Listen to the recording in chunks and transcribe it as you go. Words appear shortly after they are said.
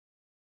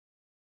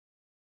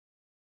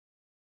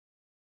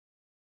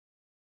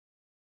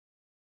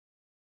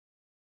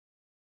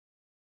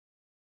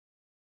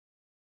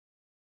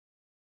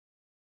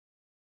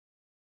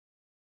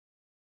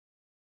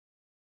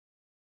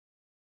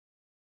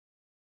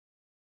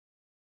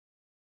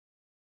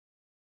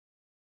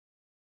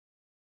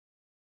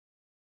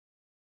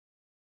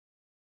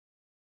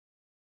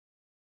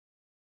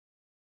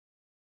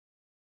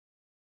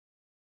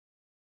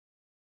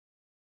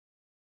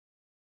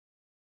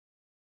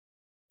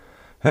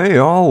Hey,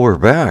 all, we're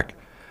back.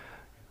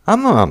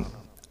 I'm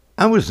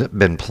I was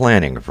been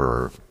planning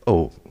for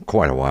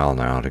quite a while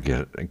now to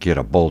get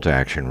a bolt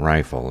action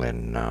rifle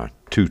in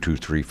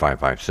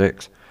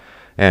 223556,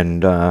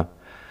 and I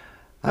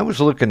was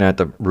looking at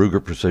the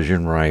Ruger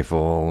Precision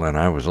Rifle, and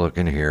I was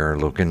looking here,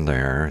 looking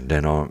there.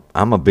 Then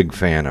I'm a big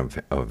fan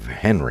of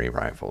Henry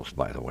rifles,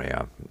 by the way.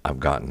 I've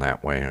gotten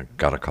that way. I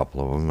got a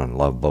couple of them and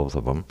love both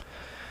of them.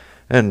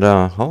 And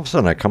all of a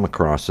sudden, I come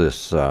across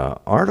this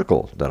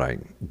article that I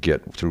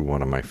get through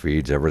one of my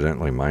feeds.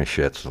 Evidently, my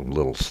shit's a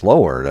little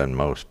slower than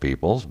most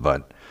people's,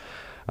 but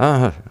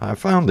I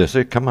found this.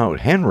 It come out.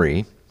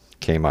 Henry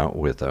came out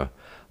with a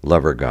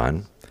lever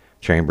gun,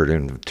 chambered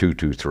in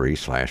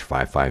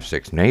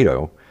 223/556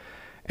 NATO,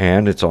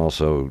 and it's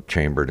also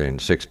chambered in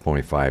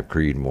 6.5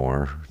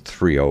 Creedmoor,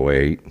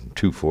 308,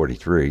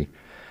 243,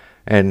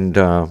 and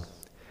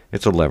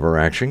it's a lever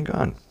action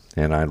gun.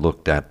 And I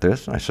looked at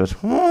this. I said,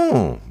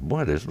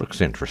 boy, this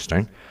looks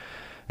interesting.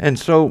 And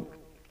so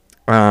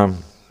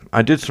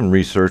I did some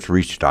research,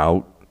 reached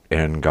out,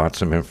 and got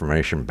some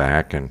information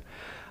back. And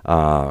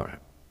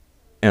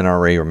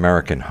NRA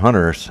American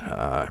Hunters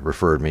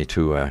referred me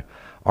to an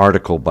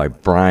article by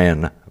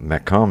Brian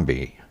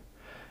McCombie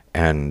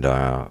and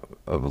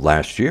of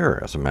last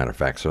year, as a matter of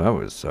fact. So that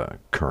was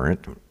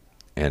current.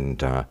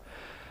 And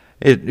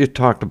it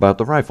talked about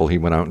the rifle. He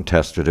went out and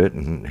tested it,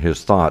 and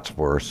his thoughts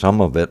were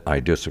some of it I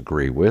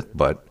disagree with,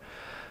 but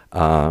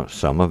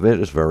some of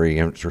it is very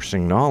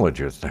interesting knowledge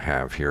to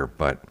have here.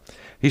 But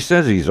he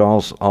says he's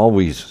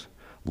always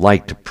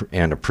liked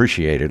and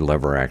appreciated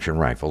lever action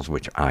rifles,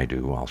 which I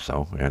do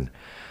also, and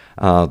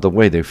the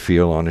way they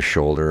feel on the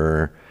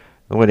shoulder,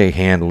 the way they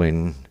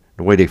handling,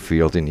 the way they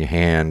feel in your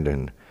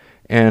hand,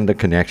 and the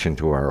connection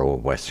to our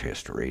Old West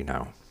history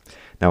now.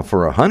 Now,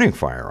 for a hunting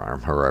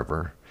firearm,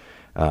 however,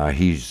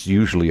 he's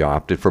usually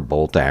opted for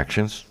bolt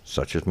actions,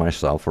 such as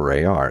myself, or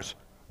ARs,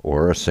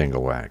 or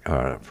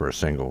for a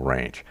single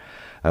range.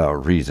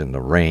 Reason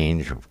the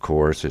range, of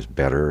course, is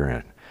better,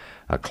 and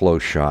a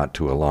close shot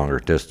to a longer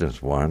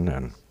distance one,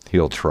 and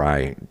he'll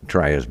try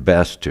his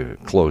best to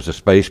close the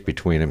space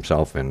between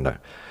himself and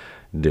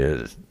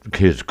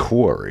his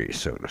quarry,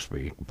 so to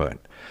speak. But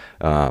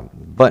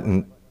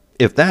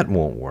if that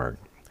won't work,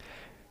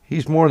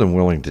 he's more than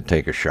willing to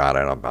take a shot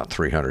at about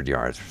 300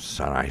 yards.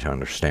 So I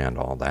understand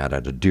all that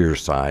at a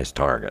deer-sized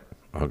target.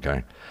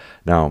 Okay.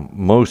 Now,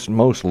 most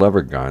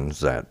lever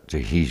guns that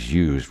he's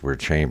used were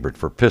chambered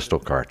for pistol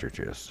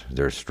cartridges.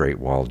 They're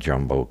straight-wall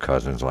jumbo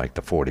cousins like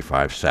the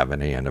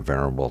 4570 and the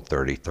venerable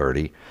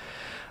 3030.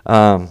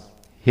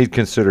 He'd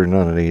consider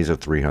none of these a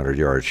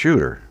 300-yard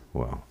shooter.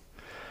 Well,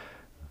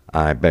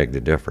 I beg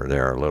to differ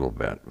there a little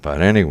bit.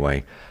 But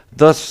anyway,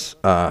 thus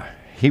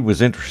he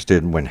was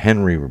interested when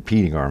Henry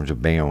Repeating Arms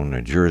of Bayonne,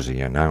 New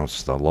Jersey,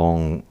 announced the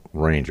Long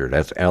Ranger.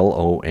 That's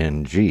Long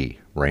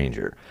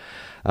Ranger.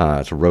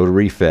 It's a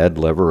rotary-fed,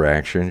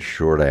 lever-action,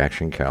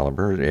 short-action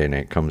caliber, and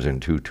it comes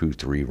in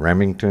 223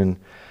 Remington,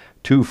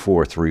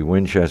 243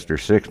 Winchester,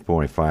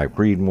 6.5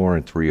 Creedmoor,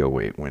 and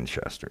 308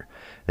 Winchester.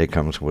 It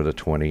comes with a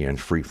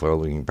 20-inch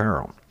free-floating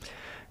barrel,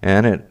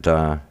 and it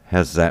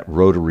has that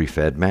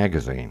rotary-fed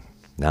magazine.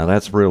 Now,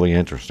 that's really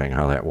interesting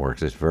how that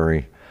works. It's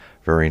very,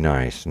 very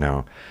nice.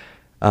 Now,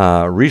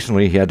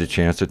 recently he had a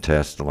chance to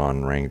test the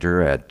Long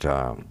Ranger at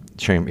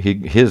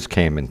his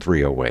came in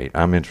 308.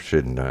 I'm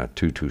interested in the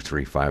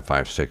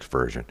 223/556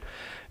 version.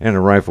 And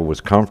the rifle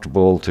was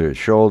comfortable to his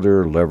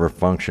shoulder, lever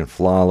functioned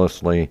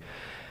flawlessly,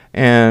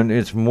 and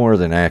it's more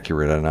than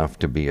accurate enough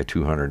to be a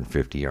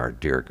 250-yard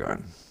deer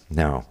gun.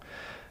 Now,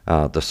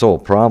 the sole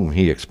problem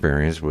he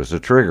experienced was the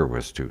trigger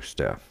was too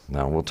stiff.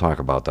 Now, we'll talk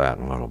about that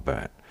in a little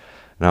bit.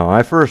 Now,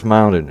 he first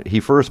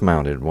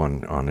mounted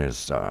one on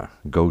his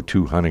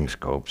go-to hunting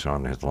scopes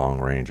on his Long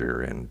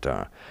Ranger, and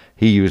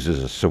he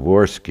uses a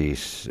Swarovski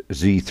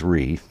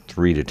Z3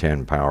 3 to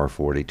 10 power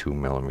 42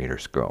 millimeter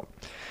scope.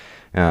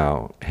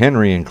 Now,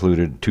 Henry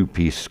included a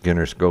two-piece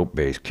Skinner scope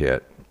base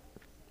kit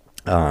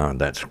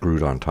that's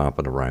screwed on top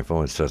of the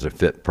rifle. It says it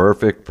fit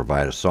perfect,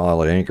 provided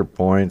solid anchor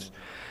points,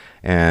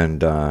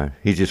 and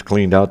he just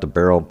cleaned out the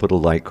barrel, put a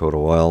light coat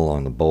of oil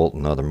on the bolt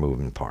and other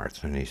moving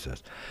parts. And he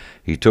says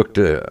he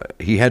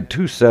had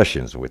 2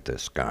 sessions with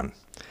this gun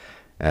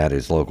at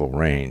his local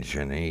range,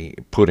 and he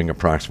putting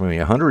approximately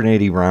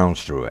 180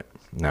 rounds through it.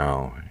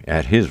 Now,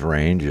 at his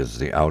range is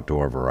the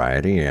outdoor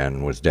variety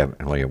and was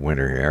definitely a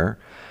winter hare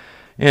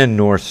in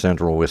north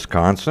central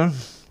Wisconsin.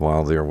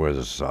 While there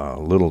was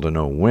little to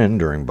no wind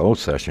during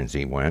both times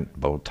he went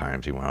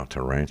out to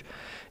the range,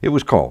 it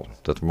was cold.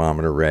 The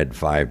thermometer read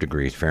 5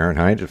 degrees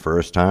Fahrenheit the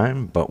first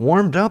time, but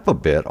warmed up a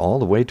bit all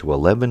the way to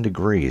 11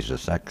 degrees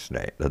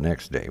the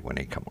next day when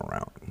he come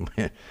around.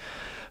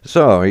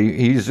 So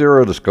he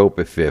zeroed the scope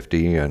at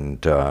 50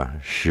 and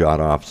shot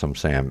off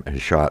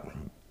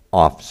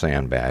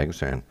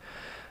sandbags, and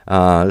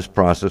this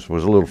process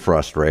was a little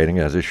frustrating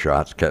as his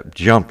shots kept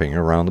jumping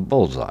around the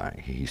bullseye.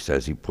 He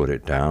says he put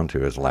it down to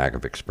his lack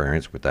of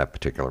experience with that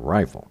particular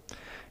rifle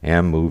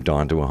and moved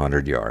on to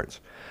 100 yards.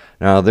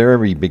 Now,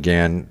 there he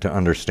began to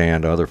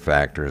understand other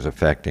factors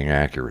affecting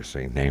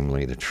accuracy,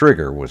 namely the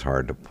trigger was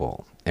hard to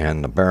pull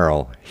and the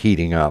barrel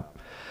heating up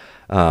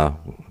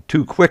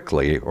too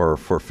quickly or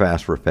for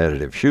fast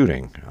repetitive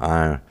shooting.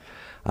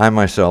 I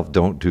myself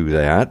don't do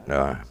that,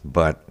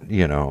 but,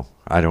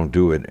 I don't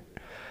do it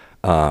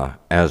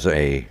as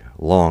a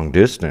long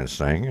distance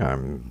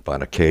thing,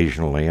 but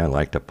occasionally I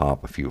like to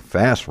pop a few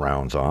fast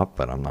rounds off,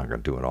 but I'm not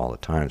going to do it all the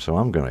time, so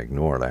I'm going to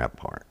ignore that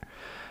part.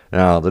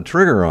 Now, the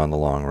trigger on the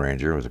Long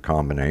Ranger was a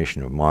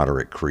combination of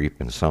moderate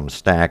creep and some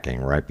stacking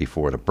right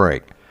before the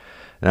break.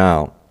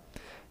 Now,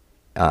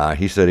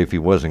 he said if he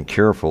wasn't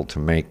careful to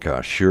make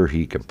sure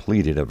he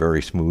completed a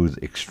very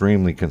smooth,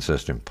 extremely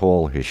consistent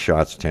pull, his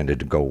shots tended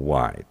to go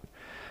wide.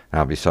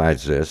 Now,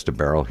 besides this, the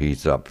barrel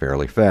heats up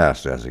fairly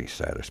fast, as he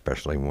said,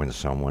 especially when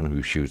someone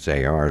who shoots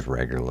ARs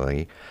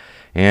regularly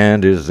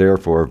and is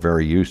therefore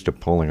very used to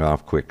pulling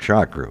off quick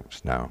shot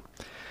groups. Now,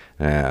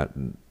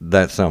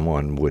 that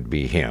someone would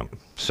be him.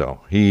 So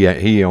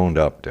he owned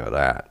up to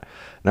that.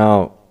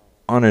 Now,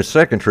 on his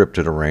second trip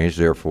to the range,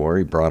 therefore,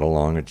 he brought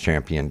along a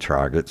Champion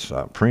Targets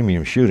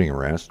premium shooting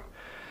rest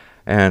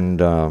and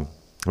a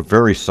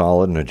very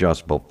solid and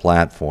adjustable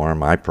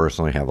platform. I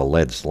personally have a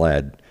lead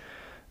sled,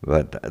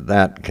 but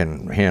that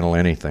can handle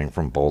anything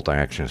from bolt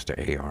actions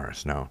to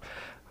ARs. Now,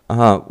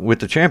 with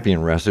the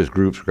Champion rest, his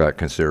groups got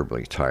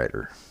considerably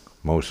tighter.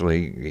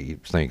 Mostly, he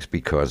thinks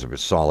because of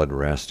his solid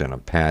rest and a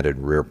padded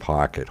rear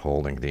pocket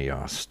holding the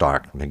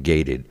stock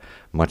negated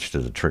much to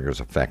the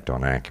trigger's effect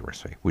on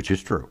accuracy, which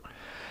is true.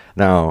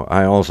 Now,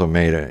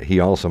 he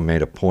also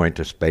made a point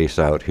to space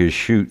out his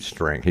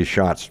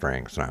shot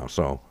strings now.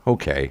 So,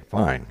 okay,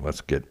 fine,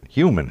 let's get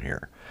human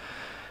here.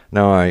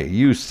 Now, he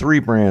used three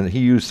brands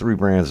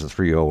of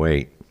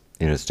 308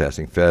 in his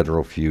testing: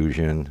 Federal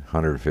Fusion,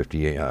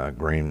 150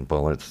 grain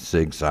bullets;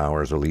 Sig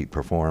Sauer's Elite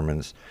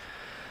Performance,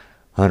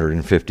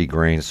 150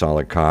 grain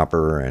solid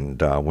copper,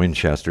 and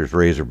Winchester's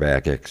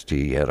Razorback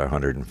XT had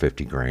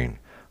 150 grain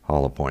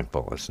hollow point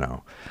bullets.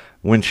 Now,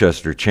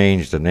 Winchester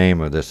changed the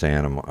name of this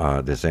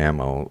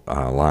ammo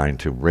line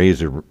to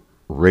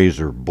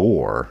Razor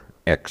Bore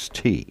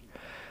XT.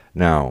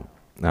 Now,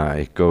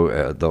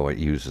 though it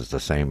uses the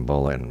same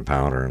bullet and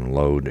powder and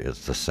load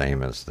is the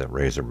same as the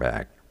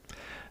Razorback.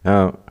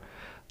 Now,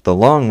 the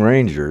Long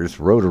Ranger's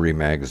rotary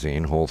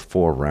magazine holds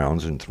 4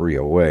 rounds in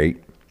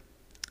 308,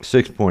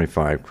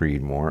 6.5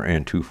 Creedmoor,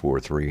 and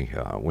 243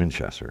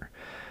 Winchester.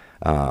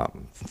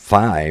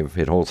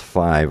 It holds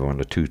 5 on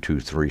the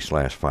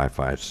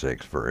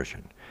 223/556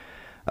 version.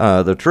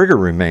 The trigger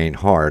remained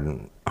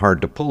hard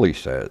to pull, he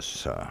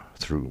says,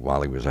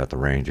 while he was at the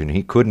range, and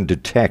he couldn't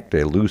detect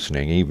a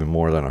loosening even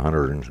more than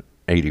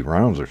 180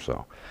 rounds or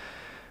so.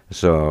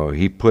 So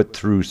he put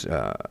through,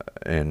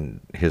 and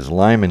his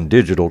Lyman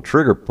digital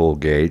trigger pull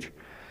gauge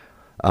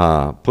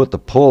put the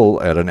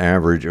pull at an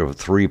average of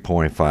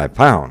 3.5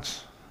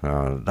 pounds.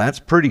 That's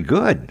pretty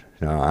good.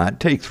 I'd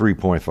take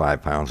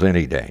 3.5 pounds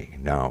any day.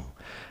 Now,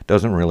 it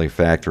doesn't really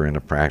factor in the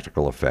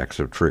practical effects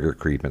of trigger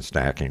creep and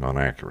stacking on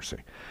accuracy.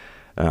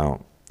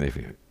 Now, if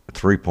you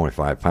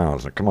 3.5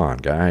 pounds, come on,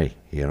 guy,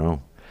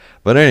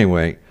 But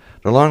anyway,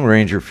 the Long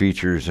Ranger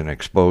features an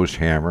exposed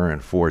hammer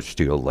and forged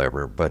steel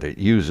lever, but it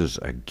uses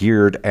a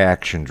geared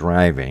action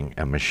driving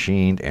a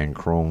machined and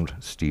chromed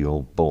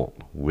steel bolt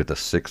with a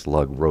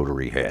 6-lug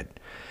rotary head.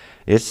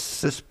 It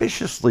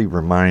suspiciously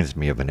reminds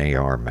me of an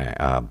AR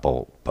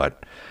bolt,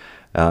 but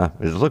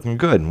it's looking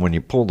good. And when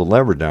you pull the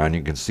lever down,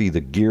 you can see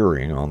the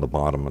gearing on the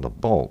bottom of the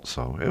bolt.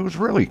 So it was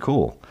really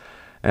cool.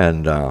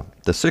 And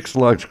the 6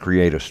 lugs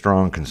create a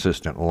strong,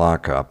 consistent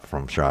lockup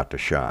from shot to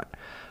shot.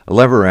 The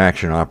lever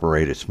action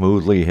operated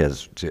smoothly.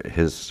 His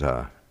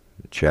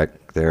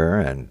check there,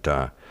 and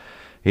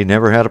he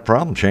never had a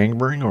problem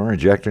chambering or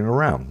ejecting a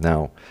round.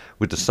 Now,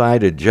 with the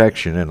side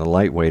ejection and a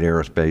lightweight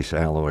aerospace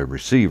alloy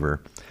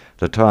receiver,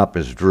 the top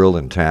is drilled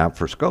and tapped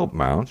for scope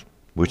mounts,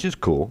 which is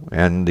cool,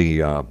 and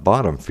the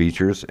bottom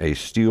features a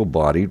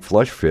steel-bodied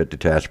flush-fit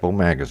detachable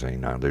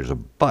magazine. Now, there's a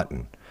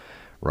button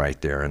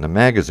right there in the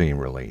magazine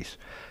release.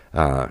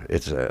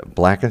 It's a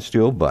black and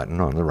steel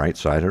button on the right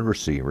side of the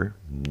receiver.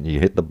 You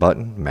hit the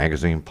button,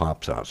 magazine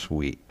pops out.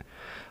 Sweet.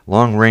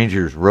 Long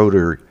Ranger's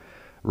rotary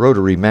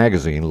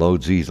magazine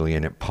loads easily,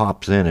 and it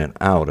pops in and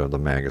out of the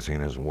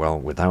magazine as well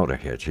without a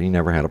hitch. He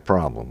never had a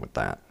problem with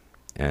that.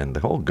 And the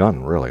whole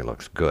gun really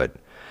looks good.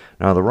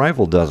 Now, the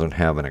rifle doesn't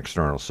have an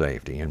external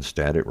safety.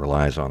 Instead, it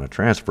relies on a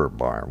transfer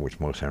bar, which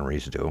most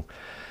Henrys do.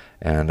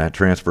 And that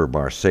transfer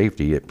bar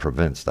safety, it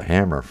prevents the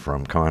hammer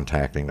from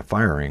contacting the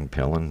firing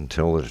pin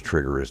until the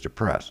trigger is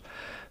depressed.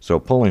 So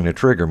pulling the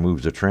trigger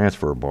moves the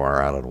transfer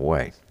bar out of the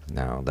way.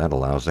 Now, that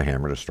allows the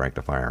hammer to strike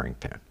the firing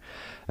pin.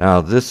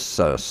 Now, this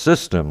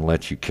system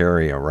lets you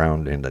carry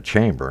around in the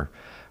chamber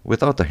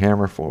without the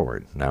hammer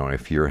forward. Now,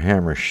 if your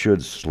hammer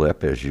should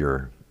slip as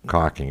you're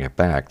cocking it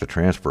back, the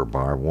transfer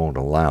bar won't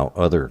allow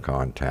other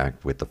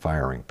contact with the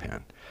firing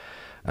pin.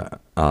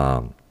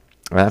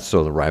 That's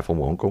so the rifle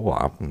won't go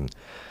off. And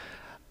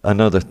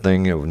another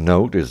thing of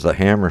note is the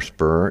hammer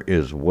spur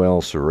is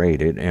well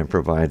serrated and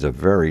provides a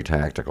very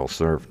tactile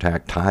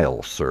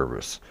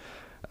service.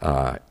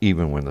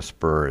 even when the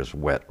spur is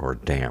wet or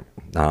damp.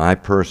 Now, I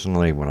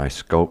personally, when I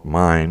scoped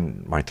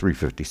mine, my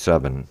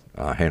 357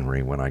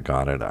 Henry, when I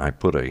got it, I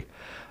put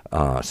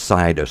a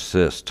side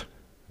assist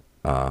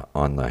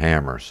on the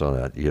hammer so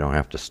that you don't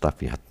have to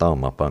stuff your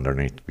thumb up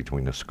underneath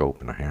between the scope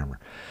and the hammer.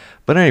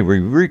 But anyway,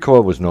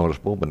 recoil was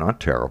noticeable, but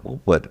not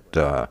terrible. But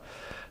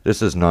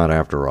this is not,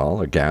 after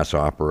all, a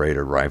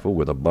gas-operated rifle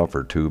with a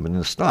buffer tube in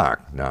the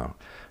stock. Now,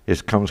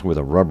 it comes with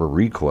a rubber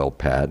recoil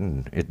pad,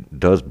 and it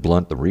does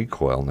blunt the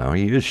recoil. Now,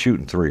 he is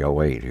shooting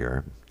 308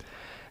 here.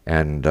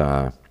 And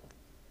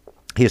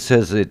he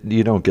says that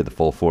you don't get the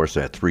full force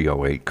of that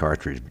 308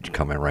 cartridge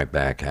coming right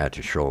back at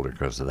your shoulder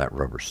because of that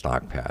rubber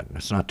stock pad. And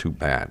it's not too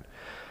bad.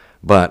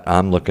 But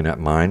I'm looking at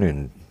mine,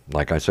 and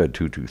like I said,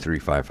 223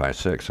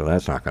 5.56, so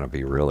that's not going to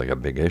be really a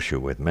big issue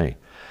with me.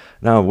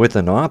 Now, with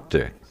an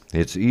optic,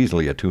 it's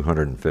easily a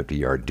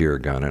 250-yard deer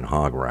gun and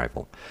hog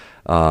rifle,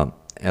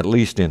 at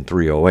least in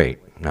 308.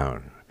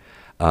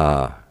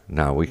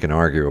 Now, we can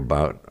argue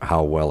about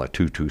how well a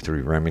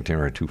 223 Remington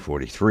or a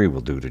 243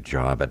 will do the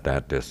job at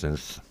that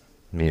distance.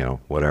 You know,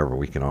 whatever,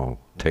 we can all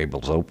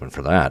tables open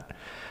for that.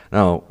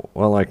 Now,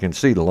 well, I can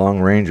see the Long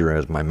Ranger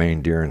as my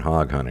main deer and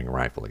hog hunting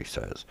rifle, he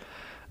says.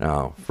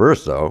 Now,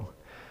 first, though,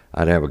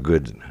 I'd have a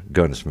good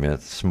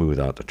gunsmith smooth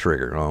out the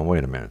trigger. Oh,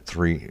 wait a minute,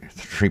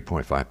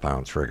 3.5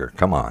 pound trigger.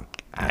 Come on.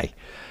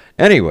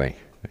 Anyway,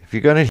 if you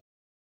got any